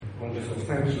Wonderful,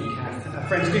 thank you, Kath.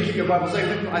 Friends, do keep your Bibles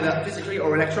open, either physically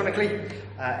or electronically,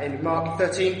 in Mark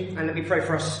 13, and let me pray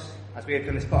for us as we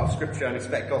open this part of Scripture and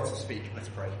expect God to speak. Let's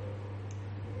pray.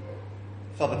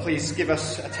 Father, please give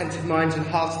us attentive minds and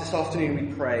hearts this afternoon,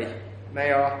 we pray.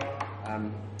 May our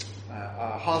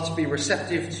hearts be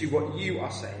receptive to what you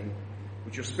are saying.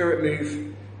 Would your Spirit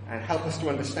move and help us to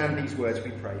understand these words,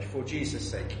 we pray, for Jesus'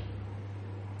 sake.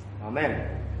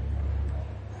 Amen.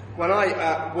 When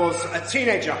I was a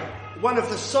teenager, one of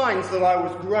the signs that I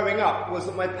was growing up was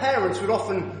that my parents would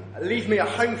often leave me at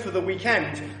home for the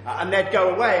weekend and they'd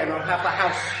go away and I'd have the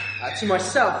house to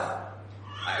myself.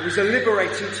 It was a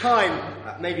liberating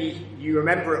time. Maybe you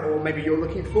remember it, or maybe you're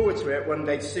looking forward to it one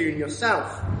day soon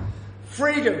yourself.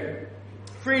 Freedom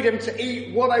to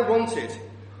eat what I wanted.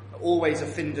 Always a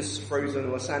Findus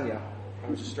frozen lasagna. I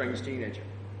was a strange teenager.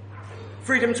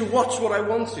 Freedom to watch what I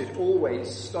wanted, always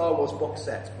Star Wars box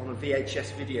set on a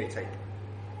VHS videotape.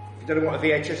 If you don't know what a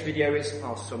VHS video is,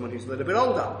 ask someone who's a little bit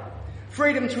older.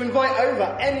 Freedom to invite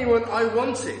over anyone I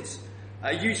wanted,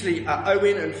 usually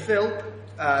Owen and Phil,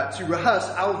 to rehearse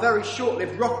our very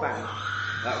short-lived rock band,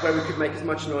 where we could make as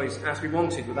much noise as we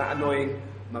wanted without annoying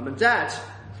Mum and Dad.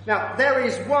 Now, there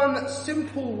is one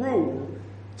simple rule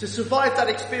to survive that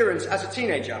experience as a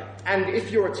teenager. And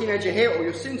if you're a teenager here, or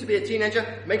you're soon to be a teenager,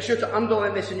 make sure to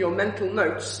underline this in your mental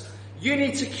notes. You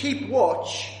need to keep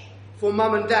watch for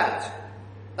Mum and Dad.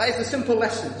 That is the simple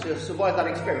lesson to survive that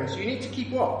experience. You need to keep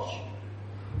watch.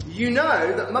 You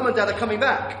know that Mum and Dad are coming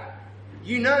back.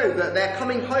 You know that they're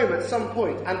coming home at some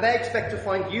point, and they expect to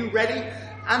find you ready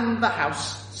and the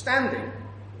house standing,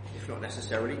 if not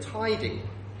necessarily tidy.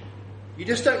 You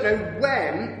just don't know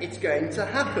when it's going to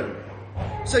happen.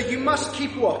 So you must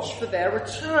keep watch for their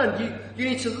return. You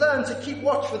need to learn to keep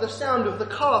watch for the sound of the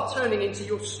car turning into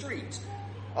your street.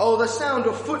 Or the sound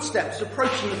of footsteps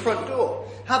approaching the front door,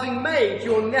 having made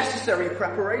your necessary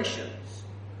preparations.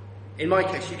 In my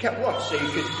case, you kept watch so you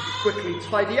could quickly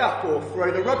tidy up or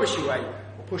throw the rubbish away,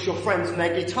 or push your friends and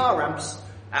their guitar amps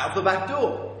out of the back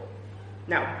door.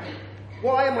 Now,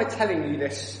 why am I telling you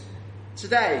this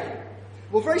today?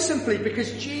 Well, very simply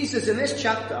because Jesus in this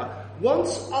chapter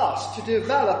wants us to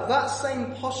develop that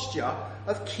same posture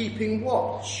of keeping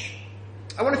watch.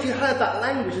 I wonder if you heard that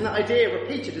language and that idea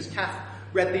repeated as Kath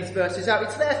read these verses out.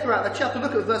 It's there throughout the chapter.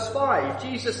 Look at verse 5.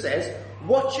 Jesus says,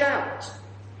 watch out.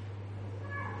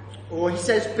 Or he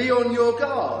says, be on your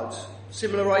guard.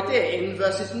 Similar idea in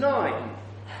verses 9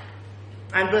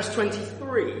 and verse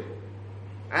 23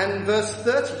 and verse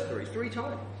 33, 3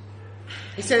 times.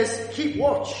 He says, keep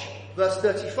watch. Verse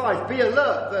 35, be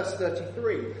alert, verse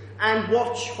 33, and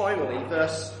watch, finally,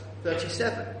 verse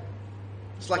 37.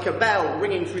 It's like a bell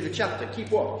ringing through the chapter.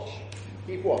 Keep watch,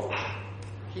 keep watch,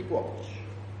 keep watch.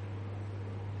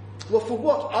 Well, for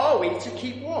what are we to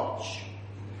keep watch?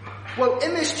 Well,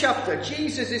 in this chapter,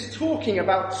 Jesus is talking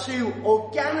about two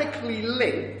organically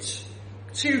linked,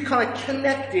 two kind of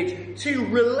connected, two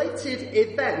related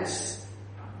events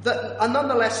that are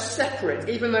nonetheless separate,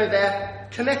 even though they're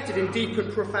connected in deep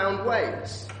and profound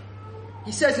ways.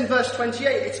 He says in verse 28,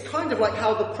 it's kind of like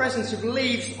how the presence of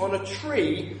leaves on a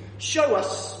tree show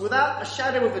us, without a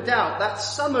shadow of a doubt, that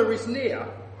summer is near.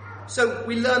 So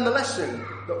we learn the lesson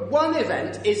that one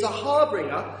event is a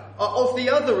harbinger of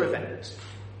the other event.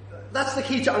 That's the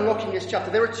key to unlocking this chapter.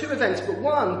 There are two events, but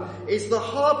one is the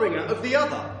harbinger of the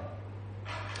other.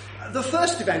 The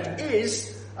first event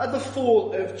is the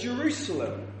fall of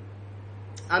Jerusalem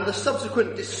and the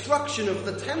subsequent destruction of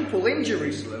the temple in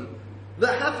Jerusalem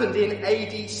that happened in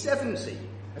AD 70,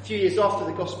 a few years after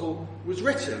the Gospel was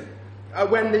written,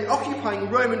 when the occupying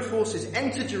Roman forces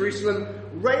entered Jerusalem,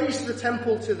 razed the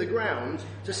temple to the ground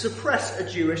to suppress a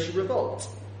Jewish revolt.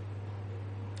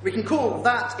 We can call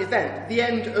that event the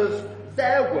end of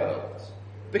their world,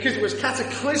 because it was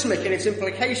cataclysmic in its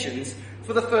implications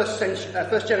for the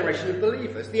first generation of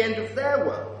believers, the end of their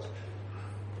world.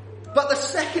 But the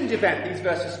second event these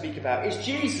verses speak about is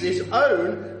Jesus'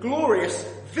 own glorious,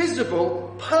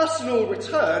 visible, personal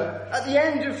return at the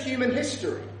end of human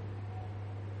history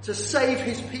to save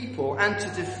his people and to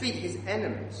defeat his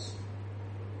enemies.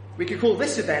 We could call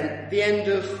this event the end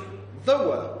of the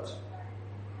world.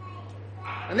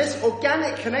 And this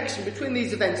organic connection between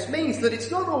these events means that it's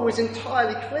not always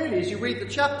entirely clear as you read the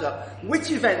chapter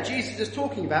which event Jesus is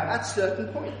talking about at certain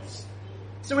points.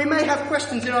 So we may have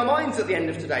questions in our minds at the end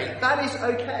of today. That is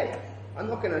okay. I'm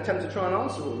not going to attempt to try and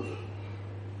answer all of them.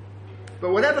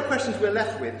 But whatever questions we're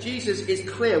left with, Jesus is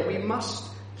clear. We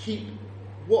must keep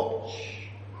watch.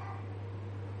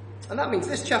 And that means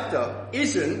this chapter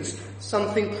isn't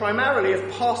something primarily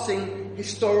of passing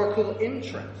historical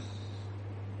interest.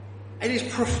 It is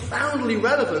profoundly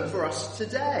relevant for us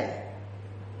today.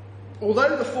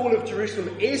 Although the fall of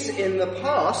Jerusalem is in the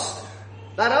past,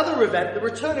 that other event, the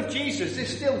return of Jesus, is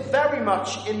still very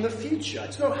much in the future.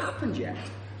 It's not happened yet.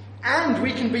 And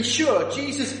we can be sure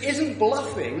Jesus isn't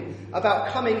bluffing about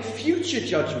coming future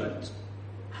judgment,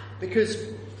 because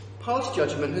past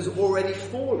judgment has already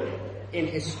fallen in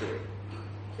history,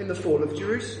 in the fall of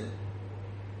Jerusalem.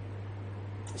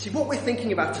 See, what we're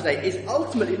thinking about today is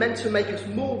ultimately meant to make us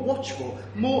more watchful,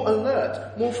 more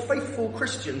alert, more faithful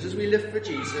Christians as we live for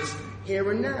Jesus here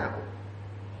and now.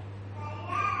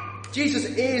 Jesus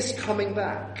is coming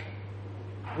back.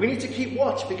 We need to keep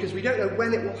watch because we don't know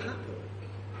when it will happen.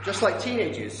 Just like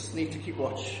teenagers need to keep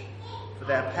watch for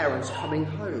their parents coming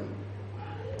home.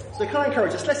 So can I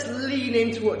encourage us, let's lean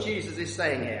into what Jesus is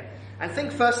saying here. And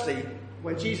think firstly,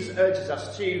 when Jesus urges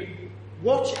us to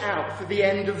watch out for the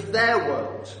end of their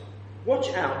world.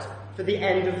 Watch out for the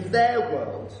end of their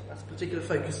world. That's a particular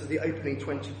focus of the opening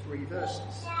 23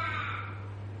 verses.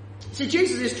 See,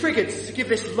 Jesus is triggered to give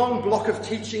this long block of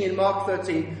teaching in Mark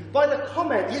 13 by the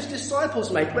comment his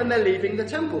disciples make when they're leaving the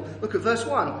temple. Look at verse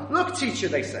 1. Look, teacher,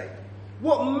 they say.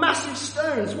 What massive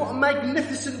stones, what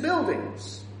magnificent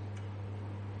buildings.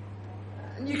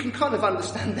 And you can kind of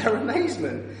understand their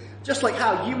amazement. Just like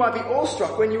how you might be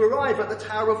awestruck when you arrive at the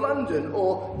Tower of London,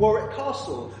 or Warwick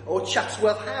Castle, or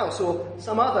Chatsworth House, or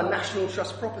some other National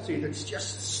Trust property that's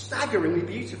just staggeringly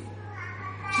beautiful.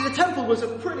 See, the temple was a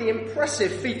pretty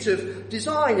impressive feat of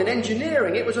design and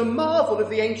engineering. It was a marvel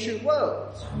of the ancient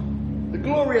world. The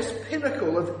glorious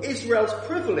pinnacle of Israel's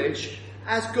privilege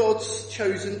as God's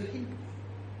chosen people.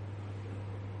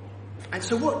 And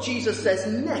so what Jesus says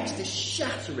next is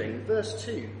shattering. Verse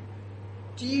 2.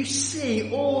 Do you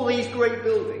see all these great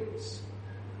buildings?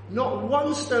 Not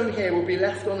one stone here will be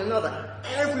left on another.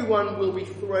 Everyone will be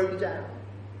thrown down.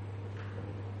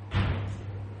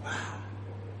 Wow.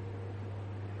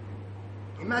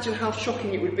 Imagine how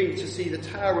shocking it would be to see the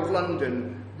Tower of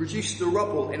London reduced to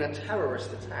rubble in a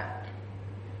terrorist attack.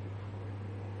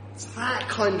 It's that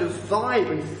kind of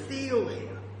vibe and feel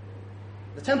here.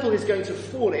 The temple is going to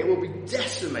fall. It will be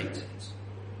decimated,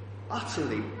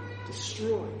 utterly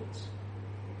destroyed.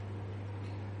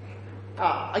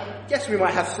 I guess we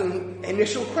might have some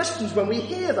initial questions when we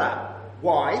hear that.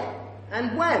 Why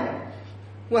and when?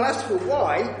 Well, as for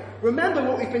why, remember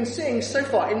what we've been seeing so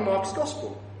far in Mark's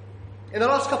Gospel. In the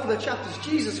last couple of chapters,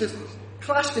 Jesus has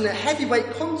clashed in a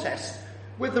heavyweight contest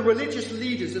with the religious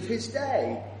leaders of his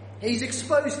day. He's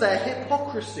exposed their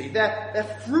hypocrisy,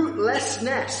 their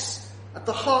fruitlessness at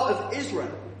the heart of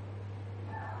Israel.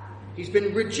 He's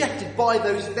been rejected by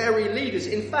those very leaders,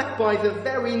 in fact by the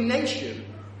very nation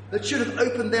that should have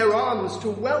opened their arms to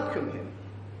welcome him.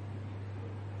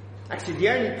 Actually, the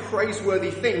only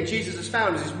praiseworthy thing Jesus has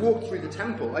found as he's walked through the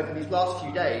temple over these last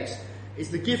few days is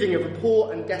the giving of a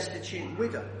poor and destitute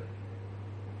widow.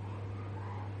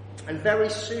 And very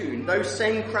soon, those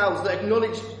same crowds that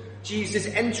acknowledged Jesus'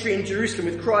 entry in Jerusalem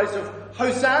with cries of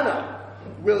Hosanna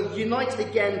will unite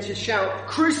again to shout,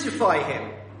 crucify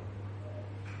him,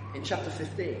 in chapter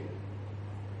 15.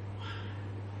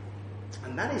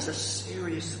 And that is a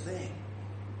serious thing.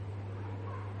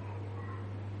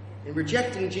 In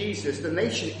rejecting Jesus, the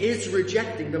nation is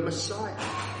rejecting the Messiah,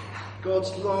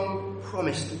 God's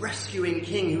long-promised rescuing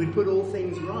king who would put all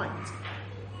things right.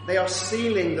 They are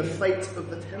sealing the fate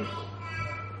of the temple.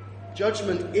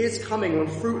 Judgment is coming on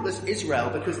fruitless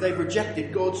Israel because they've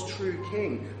rejected God's true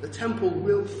king. The temple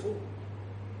will fall.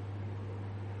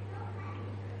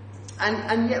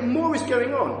 And yet more is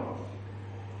going on.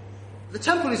 The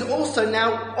temple is also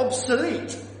now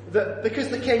obsolete because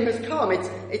the king has come.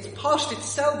 It's past its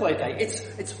sell-by date.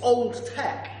 It's old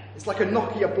tech. It's like a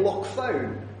Nokia block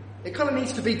phone. It kind of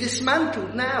needs to be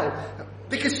dismantled now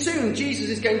because soon Jesus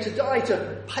is going to die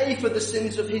to pay for the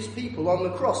sins of his people on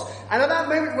the cross. And at that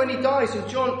moment when he dies in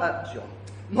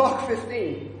Mark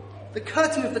 15, the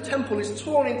curtain of the temple is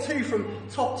torn in two from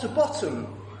top to bottom,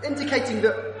 indicating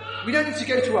that we don't need to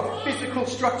go to a physical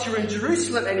structure in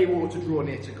Jerusalem anymore to draw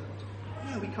near to God.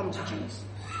 No, we come to Jesus.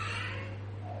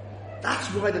 That's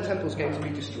why the temple is going to be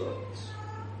destroyed.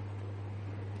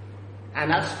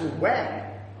 And as for when,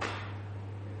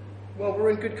 well, we're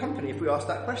in good company if we ask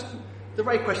that question. The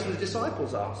very question the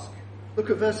disciples ask. Look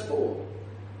at verse 4.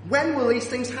 When will these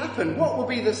things happen? What will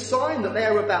be the sign that they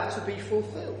are about to be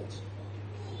fulfilled?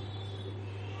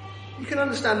 You can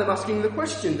understand them asking the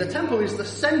question. The temple is the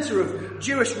centre of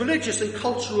Jewish religious and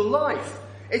cultural life.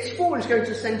 Its fall is going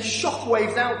to send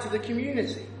shockwaves out to the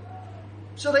community.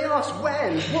 So they ask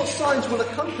when? What signs will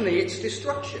accompany its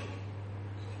destruction?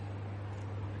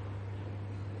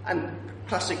 And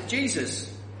classic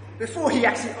Jesus, before he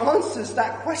actually answers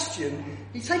that question,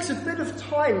 he takes a bit of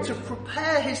time to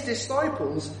prepare his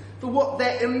disciples for what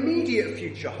their immediate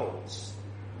future holds,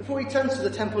 before he turns to the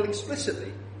temple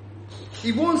explicitly.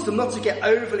 He warns them not to get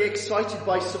overly excited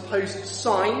by supposed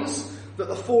signs that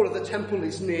the fall of the temple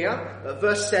is near.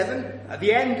 Verse 7,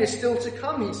 the end is still to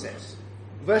come, he says.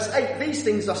 Verse 8, these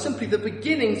things are simply the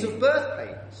beginnings of birth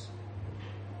pains.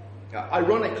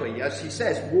 Ironically, as he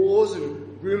says, wars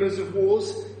and rumours of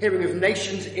wars, hearing of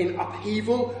nations in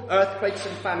upheaval, earthquakes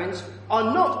and famines,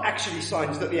 are not actually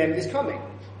signs that the end is coming.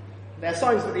 They're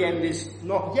signs that the end is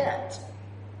not yet.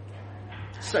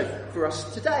 So, for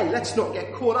us today, let's not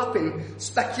get caught up in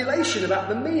speculation about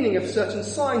the meaning of certain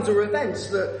signs or events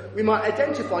that we might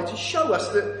identify to show us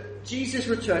that Jesus'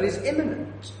 return is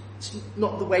imminent. It's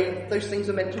not the way those things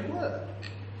are meant to work.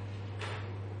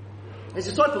 His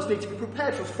disciples need to be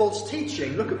prepared for false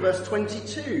teaching. Look at verse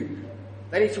 22.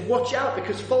 They need to watch out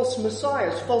because false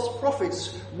messiahs, false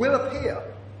prophets will appear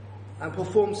and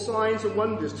perform signs and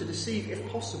wonders to deceive, if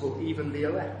possible, even the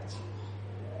elect.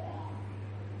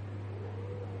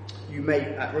 You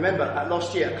may remember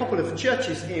last year a couple of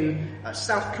churches in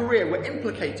South Korea were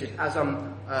implicated as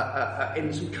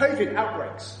in some COVID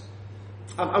outbreaks.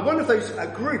 And one of those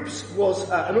groups was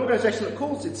an organisation that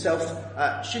calls itself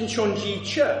Shincheonji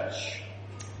Church.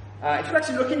 If you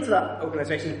actually look into that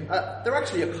organisation, they're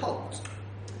actually a cult.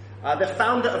 The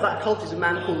founder of that cult is a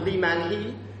man called Lee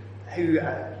Man-hee, who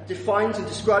defines and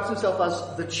describes himself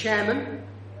as the chairman,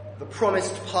 the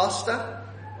promised pastor,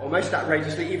 or most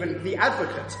outrageously, even the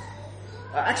advocate.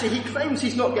 Actually, he claims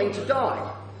he's not going to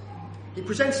die. He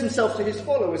presents himself to his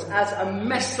followers as a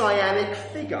messianic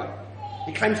figure.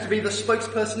 He claims to be the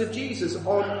spokesperson of Jesus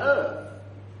on earth.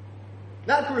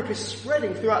 That group is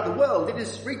spreading throughout the world. It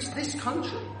has reached this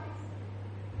country.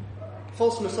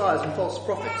 False messiahs and false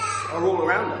prophets are all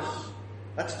around us.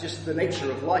 That's just the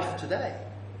nature of life today.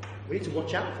 We need to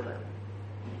watch out for them.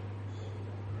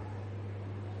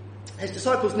 His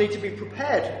disciples need to be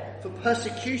prepared for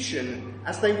persecution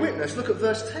as they witness. Look at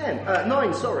verse 9.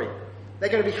 They're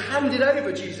going to be handed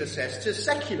over, Jesus says, to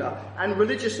secular and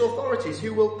religious authorities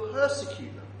who will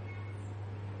persecute them.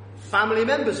 Family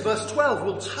members, verse 12,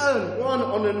 will turn one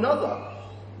on another.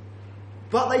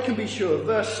 But they can be sure,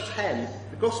 verse 10,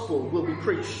 the gospel will be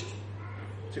preached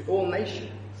to all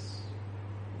nations.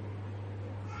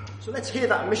 So let's hear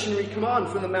that missionary command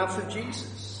from the mouth of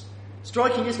Jesus.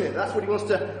 Striking, isn't it? That's what he wants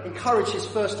to encourage his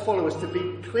first followers to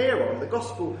be clear on. The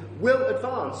gospel will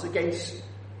advance against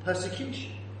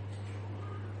persecution.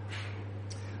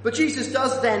 But Jesus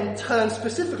does then turn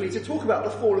specifically to talk about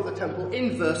the fall of the temple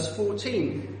in verse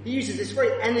 14. He uses this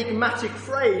very enigmatic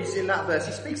phrase in that verse.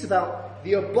 He speaks about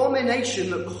the abomination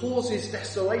that causes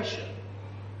desolation.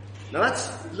 Now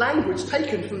that's language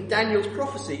taken from Daniel's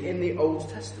prophecy in the Old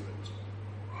Testament.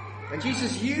 And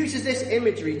Jesus uses this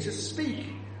imagery to speak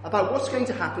about what's going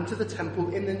to happen to the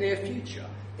temple in the near future,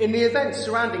 in the events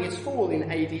surrounding its fall in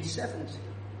AD 70.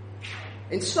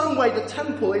 In some way, the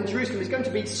temple in Jerusalem is going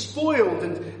to be spoiled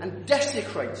and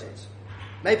desecrated.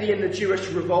 Maybe in the Jewish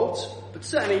revolt, but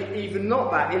certainly even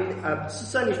not that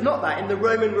in the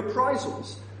Roman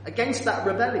reprisals against that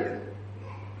rebellion.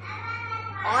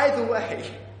 Either way,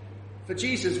 for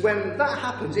Jesus, when that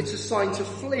happens, it's a sign to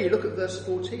flee. Look at verse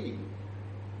 14.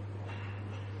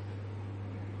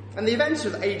 And the events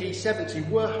of AD 70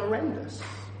 were horrendous.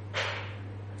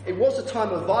 It was a time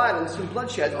of violence and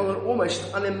bloodshed on an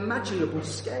almost unimaginable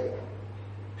scale.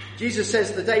 Jesus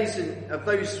says the days of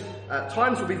those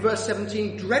times will be, verse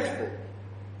 17, dreadful.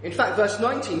 In fact, verse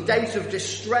 19, days of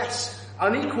distress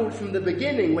unequaled from the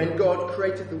beginning when God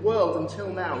created the world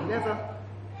until now, never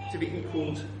to be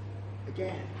equaled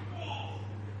again.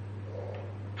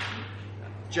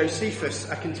 Josephus,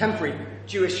 a contemporary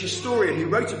Jewish historian who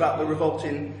wrote about the revolt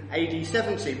in AD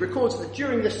 70, records that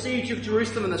during the siege of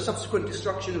Jerusalem and the subsequent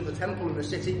destruction of the temple and the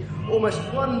city, almost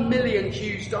 1 million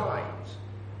Jews died,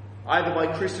 either by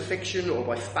crucifixion or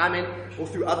by famine or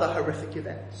through other horrific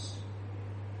events.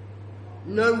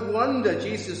 No wonder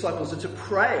Jesus' disciples are to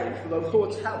pray for the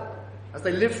Lord's help as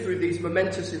they live through these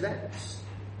momentous events.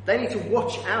 They need to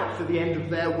watch out for the end of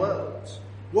their world.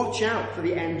 Watch out for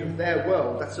the end of their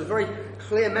world. That's a very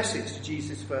clear message to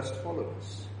Jesus' first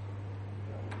followers.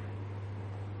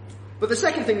 But the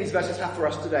second thing these verses have for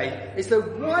us today is the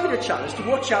wider challenge to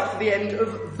watch out for the end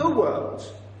of the world.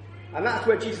 And that's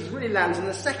where Jesus really lands in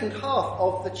the second half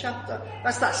of the chapter.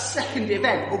 That's that second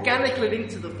event, organically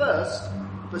linked to the first,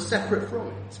 but separate from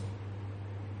it.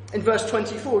 In verse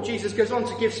 24, Jesus goes on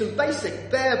to give some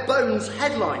basic, bare-bones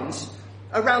headlines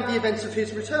around the events of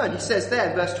his return. He says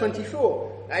there, verse 24,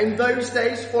 in those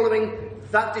days following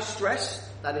that distress,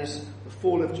 that is, the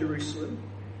fall of Jerusalem,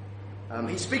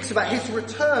 He speaks about his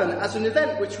return as an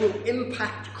event which will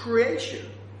impact creation,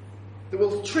 that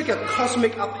will trigger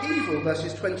cosmic upheaval,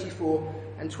 verses 24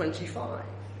 and 25.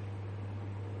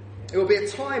 It will be a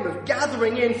time of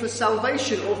gathering in for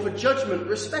salvation or for judgment,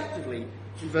 respectively,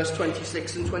 in verse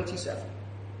 26 and 27.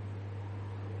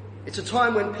 It's a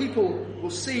time when people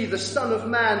will see the Son of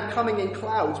Man coming in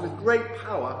clouds with great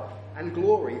power and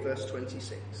glory, verse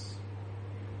 26.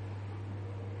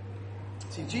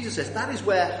 See, Jesus says that is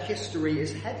where history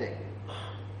is heading,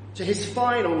 to his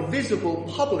final, visible,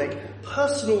 public,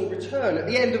 personal return at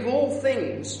the end of all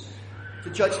things to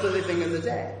judge the living and the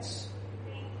dead.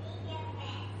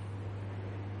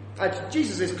 And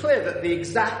Jesus is clear that the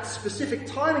exact specific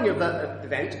timing of that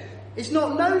event is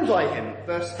not known by him,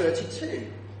 verse 32.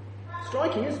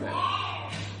 Striking, isn't it?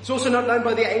 It's also not known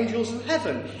by the angels of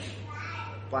heaven.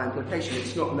 By implication,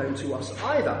 it's not known to us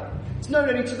either. It's known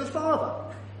only to the Father.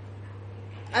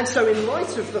 And so in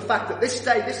light of the fact that this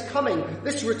day, this coming,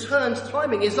 this return's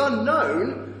timing is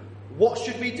unknown, what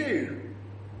should we do?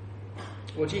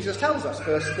 Well, Jesus tells us,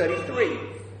 verse 33,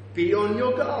 be on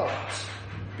your guard,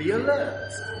 be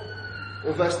alert.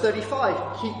 Or verse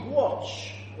 35, keep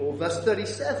watch. Or verse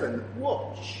 37,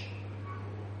 watch.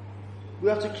 We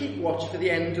have to keep watch for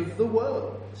the end of the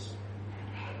world.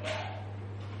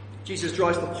 Jesus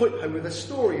drives the point home with a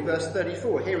story, verse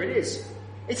 34. Here it is.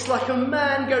 It's like a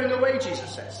man going away,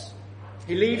 Jesus says.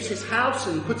 He leaves his house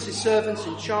and puts his servants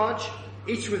in charge,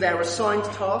 each with their assigned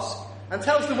task, and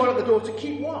tells the one at the door to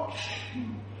keep watch.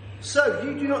 So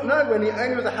you do not know when the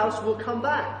owner of the house will come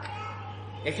back.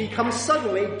 If he comes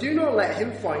suddenly, do not let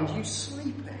him find you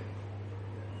sleeping.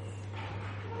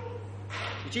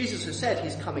 Jesus has said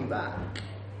he's coming back.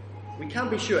 We can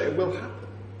be sure it will happen.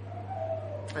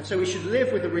 And so we should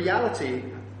live with the reality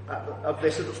of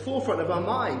this at the forefront of our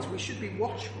minds. We should be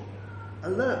watchful,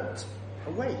 alert,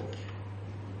 awake.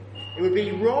 It would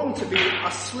be wrong to be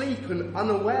asleep and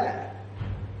unaware.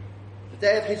 The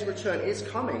day of his return is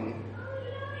coming,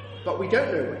 but we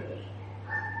don't know when.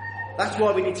 That's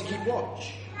why we need to keep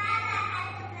watch.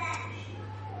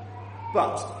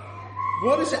 But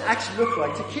what does it actually look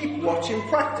like to keep watch in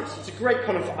practice? It's a great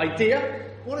kind of idea.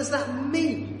 What does that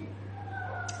mean?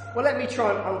 Well, let me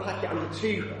try and unpack it under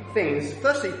two things.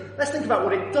 Firstly, let's think about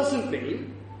what it doesn't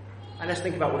mean, and let's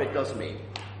think about what it does mean.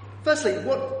 Firstly,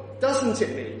 what doesn't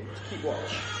it mean to keep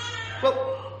watch?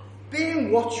 Well,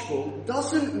 being watchful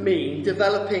doesn't mean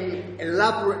developing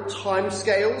elaborate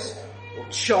timescales or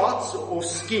charts or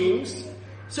schemes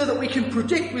so that we can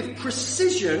predict with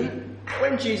precision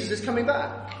when Jesus is coming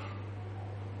back.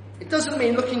 It doesn't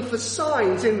mean looking for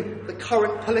signs in the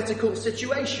current political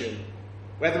situation,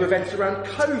 whether events around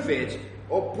COVID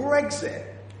or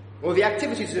Brexit or the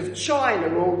activities of China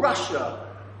or Russia.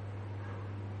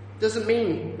 It doesn't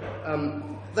mean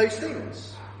those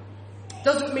things. It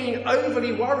doesn't mean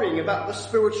overly worrying about the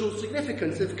spiritual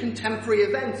significance of contemporary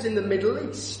events in the Middle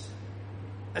East,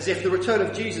 as if the return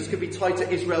of Jesus could be tied to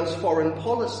Israel's foreign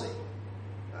policy.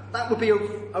 That would be a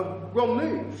wrong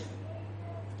move.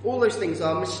 All those things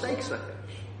are mistakes, I think.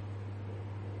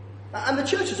 And the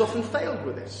church has often failed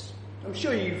with this. I'm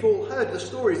sure you've all heard the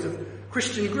stories of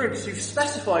Christian groups who've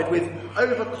specified with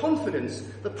overconfidence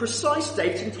the precise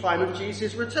date and time of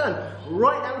Jesus' return,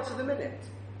 right down to the minute.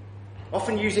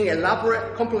 Often using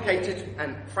elaborate, complicated,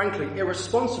 and frankly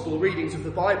irresponsible readings of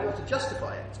the Bible to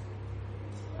justify it.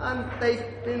 And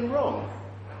they've been wrong.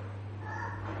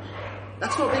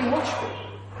 That's not being watchful.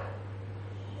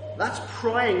 That's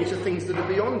prying into things that are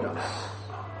beyond us.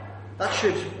 That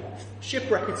should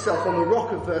shipwreck itself on the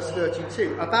rock of verse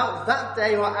 32. About that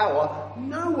day or hour,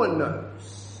 no one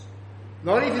knows.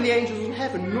 Not even the angels in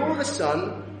heaven, nor the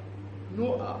Son,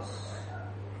 nor us.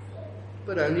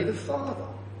 But only the Father.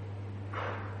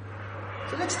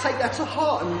 So let's take that to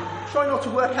heart and try not to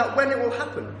work out when it will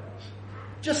happen.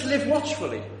 Just live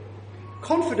watchfully,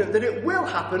 confident that it will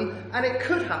happen and it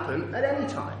could happen at any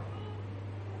time.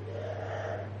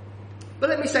 But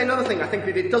let me say another thing I think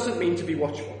that it doesn't mean to be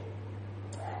watchful.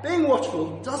 Being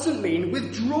watchful doesn't mean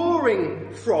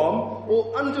withdrawing from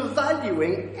or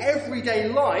undervaluing everyday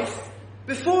life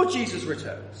before Jesus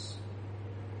returns.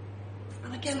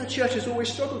 And again, the church has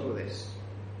always struggled with this.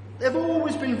 There have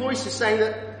always been voices saying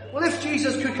that, well, if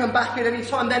Jesus could come back at any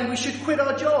time, then we should quit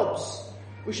our jobs.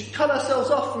 We should cut ourselves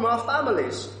off from our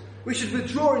families. We should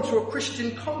withdraw into a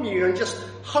Christian commune and just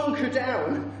hunker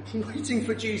down, waiting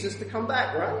for Jesus to come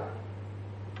back, right?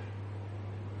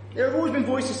 There have always been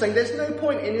voices saying there's no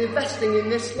point in investing in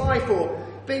this life or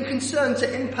being concerned to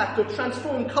impact or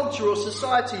transform culture or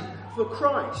society for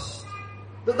Christ.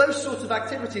 That those sorts of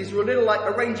activities are a little like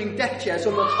arranging deck chairs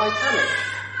on the Titanic.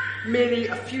 merely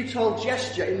a futile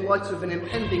gesture in light of an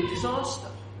impending disaster.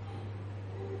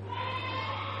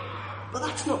 But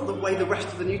that's not the way the rest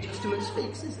of the New Testament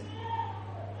speaks, is it?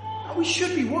 Now, we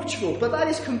should be watchful, but that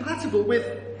is compatible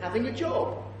with having a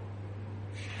job,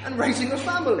 and raising a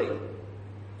family,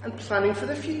 and planning for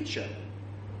the future.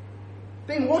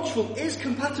 Being watchful is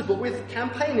compatible with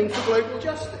campaigning for global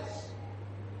justice,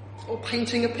 or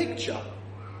painting a picture,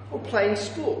 or playing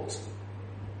sport.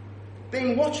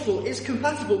 Being watchful is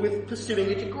compatible with pursuing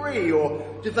a degree or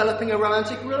developing a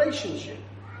romantic relationship,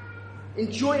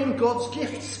 enjoying God's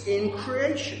gifts in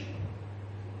creation.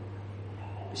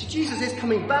 You see, Jesus is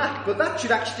coming back, but that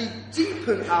should actually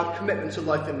deepen our commitment to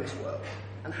life in this world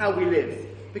and how we live,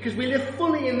 because we live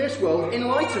fully in this world in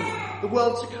light of the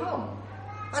world to come.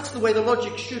 That's the way the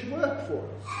logic should work for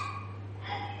us.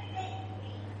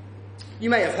 You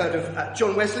may have heard of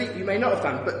John Wesley, you may not have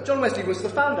done, but John Wesley was the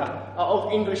founder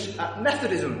of English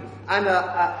Methodism, and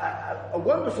a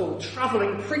wonderful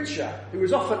travelling preacher who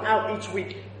was often out each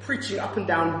week preaching up and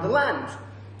down the land.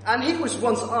 And he was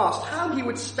once asked how he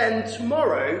would spend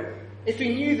tomorrow if he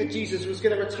knew that Jesus was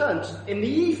going to return in the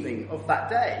evening of that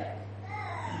day.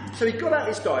 So he got out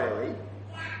his diary,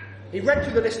 he read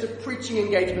through the list of preaching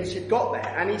engagements he'd got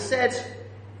there, and he said,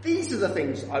 "These are the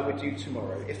things I would do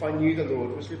tomorrow if I knew the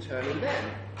Lord was returning then."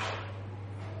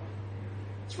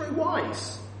 It's very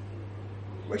wise,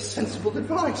 very sensible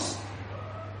advice.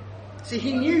 See,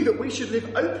 he knew that we should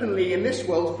live openly in this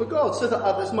world for God so that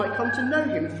others might come to know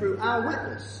him through our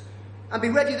witness and be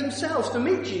ready themselves to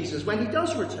meet Jesus when he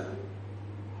does return.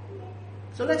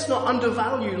 So let's not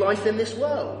undervalue life in this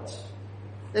world.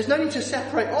 There's no need to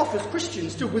separate off as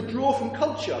Christians, to withdraw from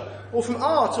culture or from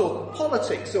art or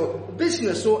politics or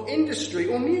business or industry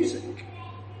or music.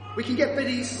 We can get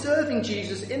busy serving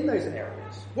Jesus in those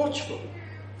areas, watchful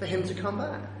for him to come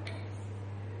back.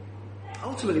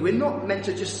 Ultimately, we're not meant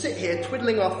to just sit here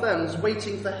twiddling our thumbs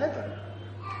waiting for heaven.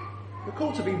 We're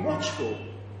called to be watchful,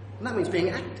 and that means being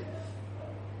active.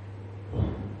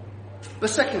 But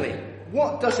secondly,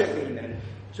 what does it mean then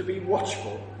to be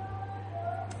watchful?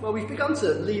 Well, we've begun to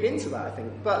lead into that, I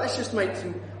think, but let's just make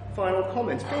some final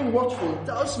comments. Being watchful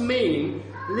does mean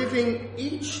living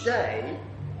each day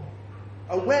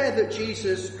aware that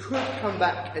Jesus could come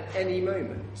back at any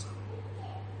moment.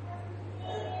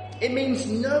 It means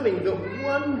knowing that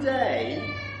one day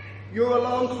your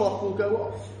alarm clock will go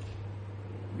off.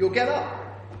 You'll get up.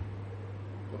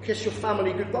 You'll kiss your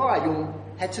family goodbye. You'll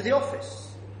head to the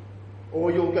office.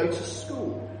 Or you'll go to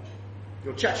school.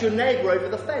 You'll chat to your neighbour over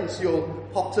the fence. You'll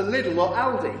hop to Lidl or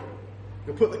Aldi.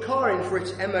 You'll put the car in for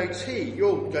its MOT.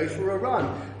 You'll go for a run.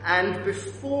 And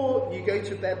before you go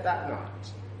to bed that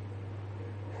night,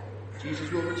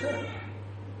 Jesus will return.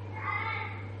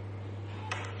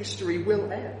 History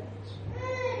will end.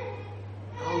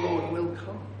 Our Lord will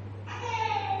come.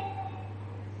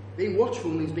 Being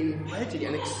watchful means being ready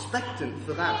and expectant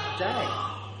for that day.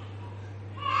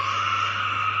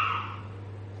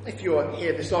 If you're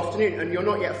here this afternoon and you're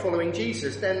not yet following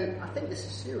Jesus, then I think this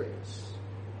is serious.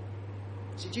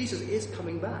 See, Jesus is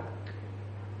coming back.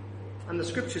 And the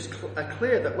scriptures are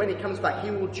clear that when he comes back, he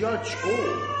will judge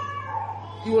all.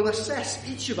 He will assess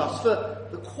each of us for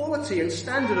the quality and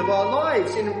standard of our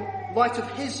lives in light of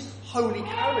his holy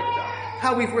character,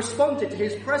 how we've responded to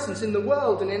his presence in the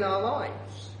world and in our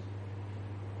lives.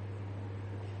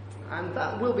 And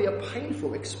that will be a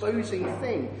painful, exposing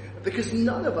thing, because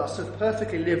none of us have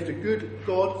perfectly lived a good,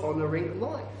 God-honouring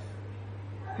life.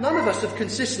 None of us have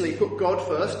consistently put God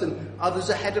first and others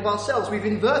ahead of ourselves. We've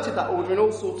inverted that order in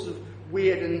all sorts of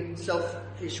weird and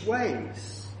selfish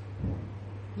ways.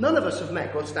 None of us have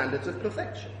met God's standards of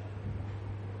perfection.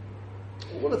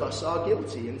 All of us are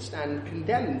guilty and stand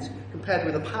condemned compared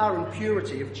with the power and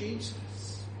purity of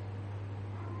Jesus.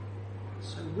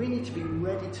 So we need to be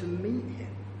ready to meet him.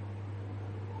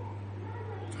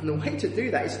 And the way to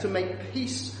do that is to make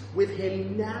peace with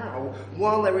him now,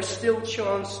 while there is still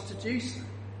chance to do so.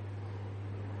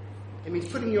 It means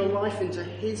putting your life into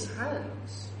his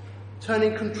hands,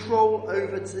 turning control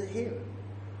over to him,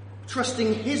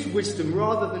 trusting his wisdom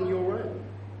rather than your own.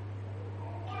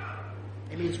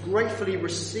 It means gratefully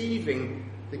receiving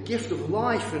the gift of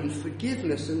life and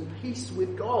forgiveness and peace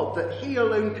with God that he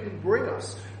alone can bring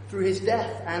us through his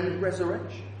death and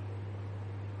resurrection.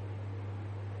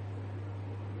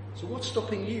 So what's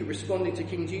stopping you responding to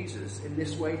King Jesus in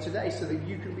this way today so that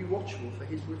you can be watchful for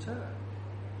his return?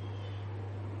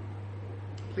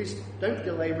 Please don't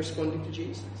delay responding to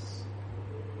Jesus.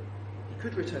 He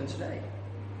could return today.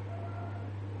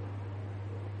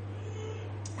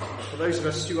 For those of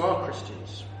us who are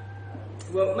Christians,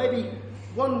 well, maybe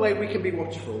one way we can be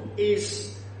watchful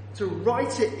is to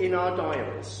write it in our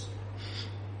diaries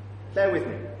bear with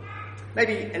me.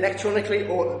 Maybe electronically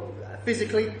or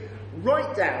physically,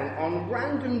 write down on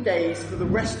random days for the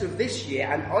rest of this year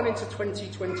and on into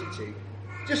 2022,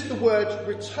 just the word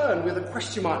return with a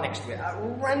question mark next to it. At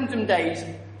random days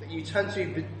that you turn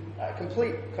to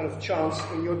complete kind of chance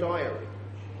in your diary.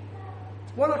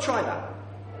 Why not try that?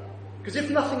 Because if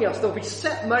nothing else, there'll be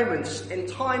set moments in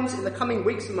times in the coming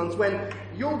weeks and months when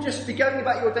you'll just be going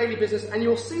about your daily business and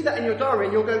you'll see that in your diary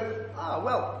and you'll go,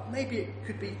 well, maybe it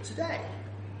could be today.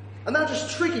 And that'll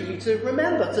just trigger you to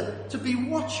remember, to be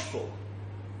watchful.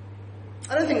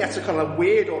 I don't think that's a kind of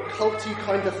weird or culty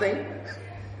kind of thing.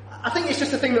 I think it's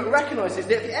just a thing that recognises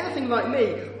that if you're anything like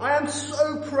me, I am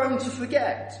so prone to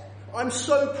forget. I'm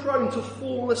so prone to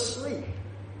fall asleep,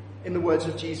 in the words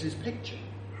of Jesus' picture.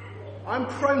 I'm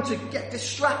prone to get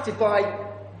distracted by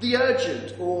the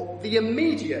urgent or the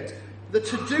immediate, the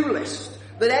to-do list,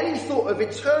 that any thought of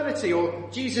eternity or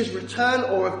Jesus' return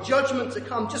or of judgment to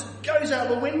come just goes out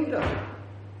the window.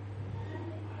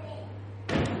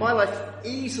 My life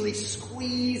easily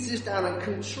squeezes down and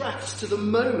contracts to the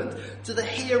moment, to the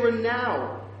here and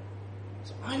now.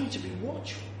 So I need to be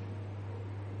watchful.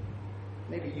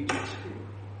 Maybe you do too.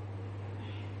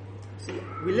 See,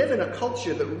 we live in a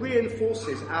culture that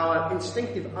reinforces our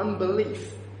instinctive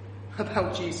unbelief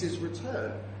about Jesus'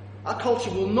 return. Our culture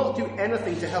will not do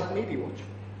anything to help me be watchful.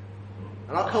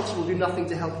 And our culture will do nothing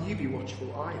to help you be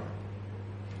watchful either.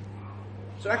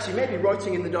 So actually, maybe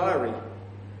writing in the diary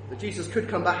that Jesus could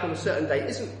come back on a certain day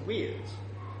isn't weird.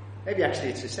 Maybe actually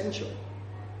it's essential.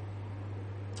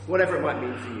 Whatever it might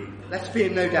mean for you. Let's be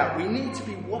in no doubt, we need to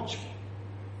be watchful.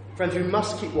 Friends, we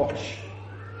must keep watch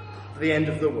for the end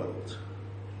of the world.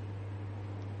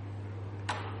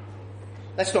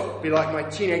 Let's not be like my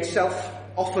teenage self,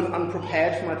 often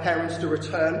unprepared for my parents to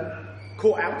return,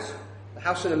 caught out, the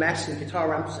house in a mess and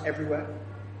guitar amps everywhere.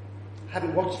 I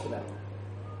hadn't watched for them.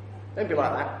 Don't be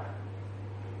like that.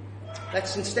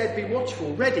 Let's instead be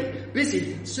watchful, ready,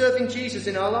 busy, serving Jesus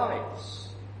in our lives.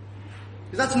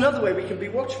 Because that's another way we can be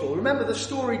watchful. Remember the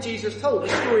story Jesus told, the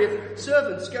story of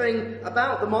servants going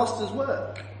about the master's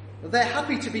work. They're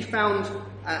happy to be found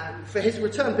for his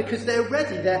return because they're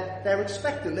ready, they're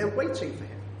expectant, they're waiting for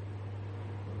him.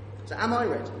 So am I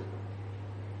ready?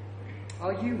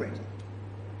 Are you ready?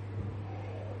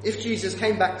 If Jesus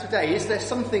came back today, is there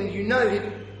something you know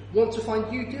he'd want to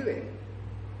find you doing?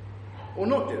 Or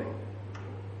not doing?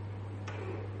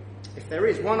 If there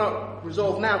is, why not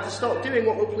resolve now to start doing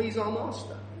what will please our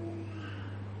Master?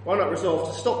 Why not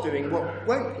resolve to stop doing what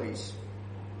won't please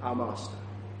our Master?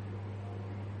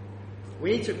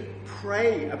 We need to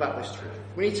pray about this truth.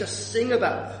 We need to sing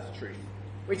about this truth.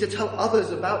 We need to tell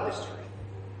others about this truth.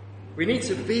 We need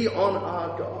to be on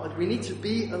our guard. We need to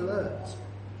be alert.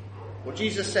 What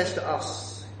Jesus says to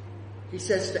us, he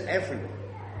says to everyone,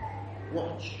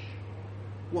 watch,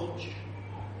 watch,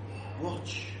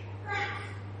 watch.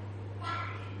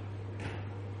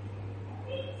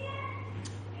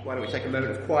 Why don't we take a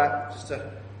moment of quiet just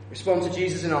to respond to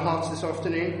Jesus in our hearts this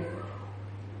afternoon?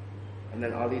 And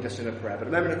then I'll lead us in a prayer. But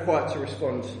a moment of quiet to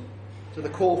respond to the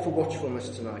call for watchfulness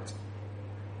tonight.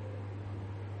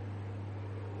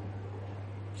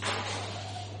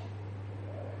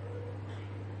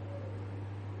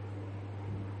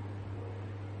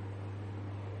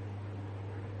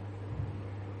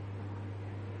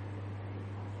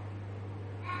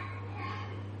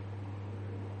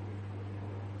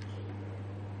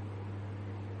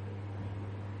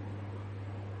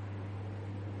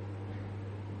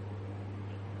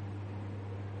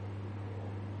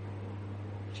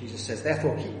 Jesus says,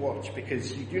 therefore keep watch,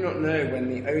 because you do not know when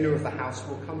the owner of the house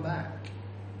will come back.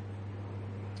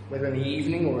 Whether in the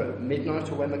evening or at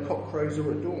midnight or when the cock crows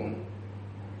or at dawn.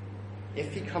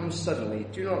 If he comes suddenly,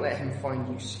 do not let him find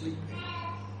you sleeping.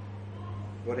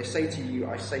 What I say to you,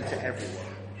 I say to everyone.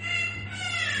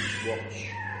 Watch.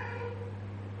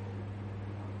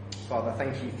 Father,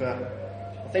 thank you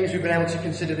for the things we've been able to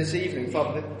consider this evening.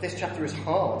 Father, this chapter is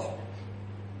hard.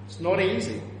 It's not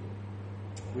easy.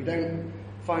 We don't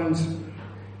find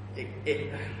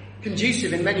it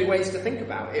conducive in many ways to think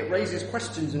about. It raises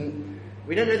questions and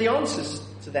we don't know the answers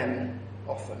to them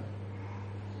often.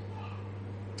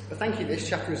 But thank you, this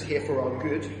chapter is here for our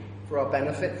good, for our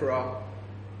benefit, for our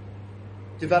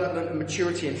development and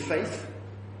maturity in faith.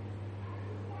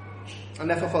 And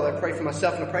therefore, Father, I pray for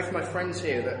myself and I pray for my friends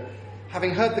here that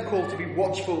having heard the call to be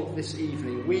watchful this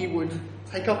evening, we would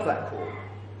take up that call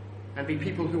and be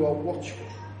people who are watchful.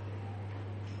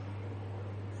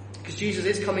 Because Jesus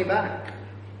is coming back.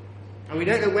 And we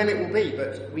don't know when it will be,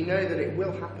 but we know that it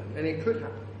will happen, and it could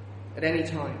happen at any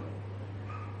time.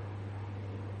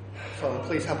 Father,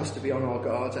 please help us to be on our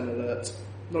guard and alert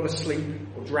not asleep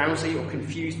or drowsy or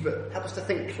confused, but help us to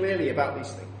think clearly about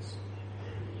these things.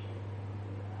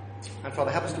 And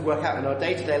Father, help us to work out in our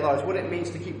day-to-day lives what it means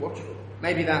to keep watchful.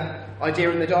 Maybe that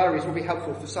idea in the diaries will be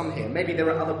helpful for some here. Maybe there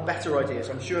are other better ideas.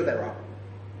 I'm sure there are.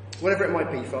 Whatever it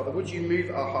might be, Father, would you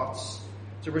move our hearts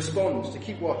to respond, to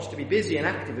keep watch, to be busy and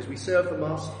active as we serve the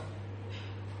Master,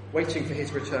 waiting for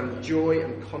his return with joy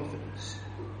and confidence.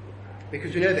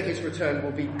 Because we know that his return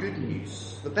will be good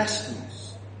news, the best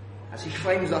news, as he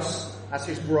claims us as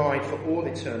his bride for all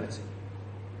eternity,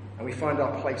 and we find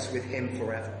our place with him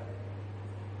forever.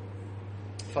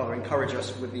 Father, encourage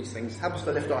us with these things. Help us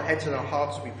to lift our heads and our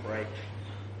hearts, we pray,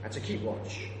 and to keep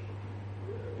watch.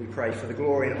 We pray for the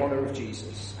glory and honour of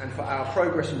Jesus and for our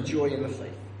progress and joy in the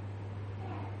faith.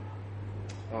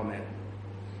 Amen.